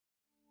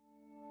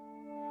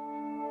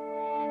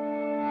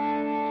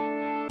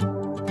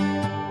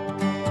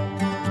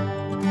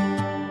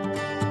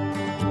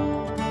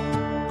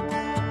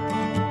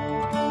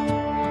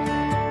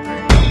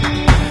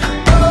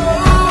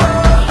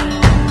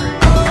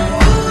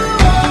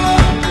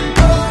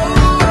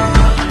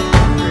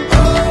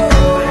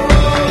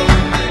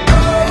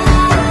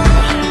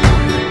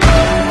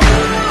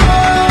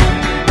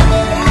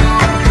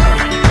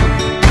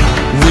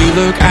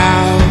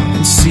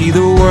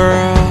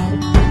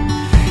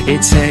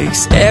it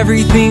takes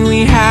everything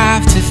we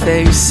have to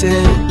face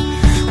it.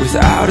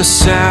 Without a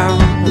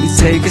sound, we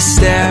take a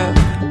step.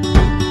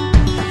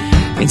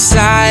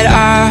 Inside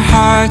our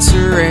hearts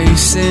are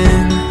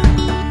racing.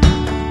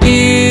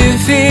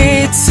 If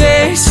it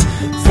takes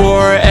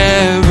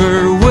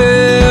forever,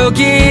 we'll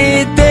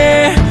get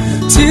there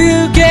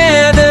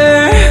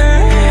together.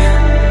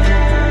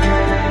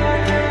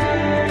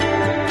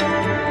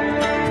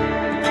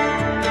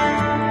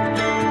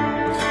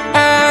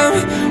 I'm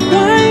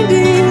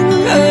winding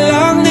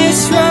along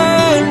this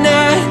road,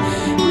 not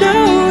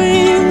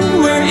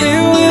knowing where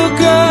it will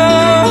go.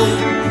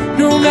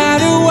 No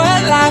matter what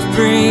life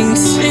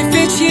brings, if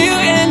it's you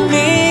and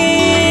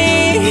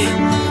me,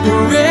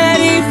 we're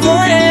ready for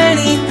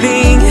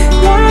anything.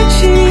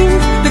 Watching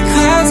the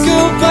clouds go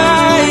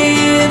by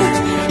in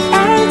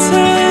our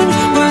time,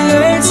 we'll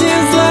learn to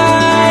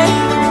fly.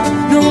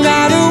 No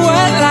matter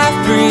what life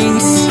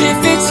brings, if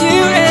it's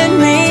you and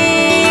me,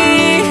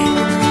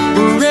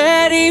 we're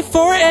ready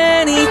for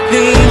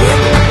anything.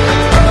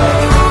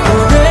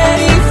 We're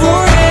ready for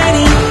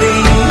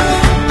anything.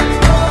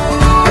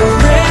 We're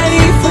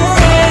ready for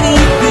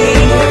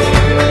anything.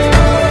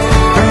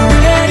 We're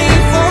ready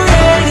for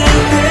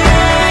anything.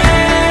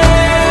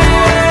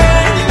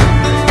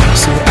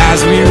 So as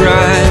we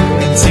run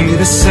into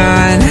the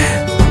sun,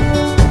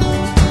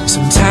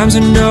 sometimes I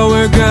know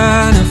we're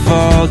gonna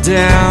fall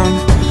down.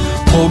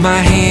 Hold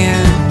my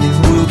hand and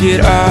we'll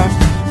get up.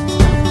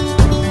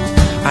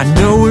 I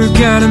know we're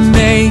gonna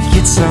make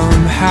it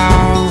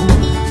somehow.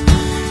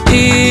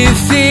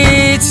 If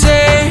it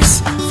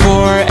takes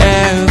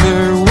forever,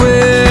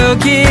 we'll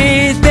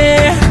get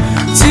there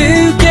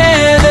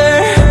together.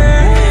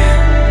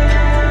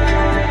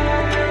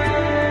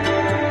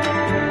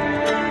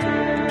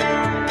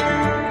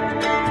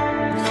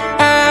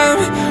 I'm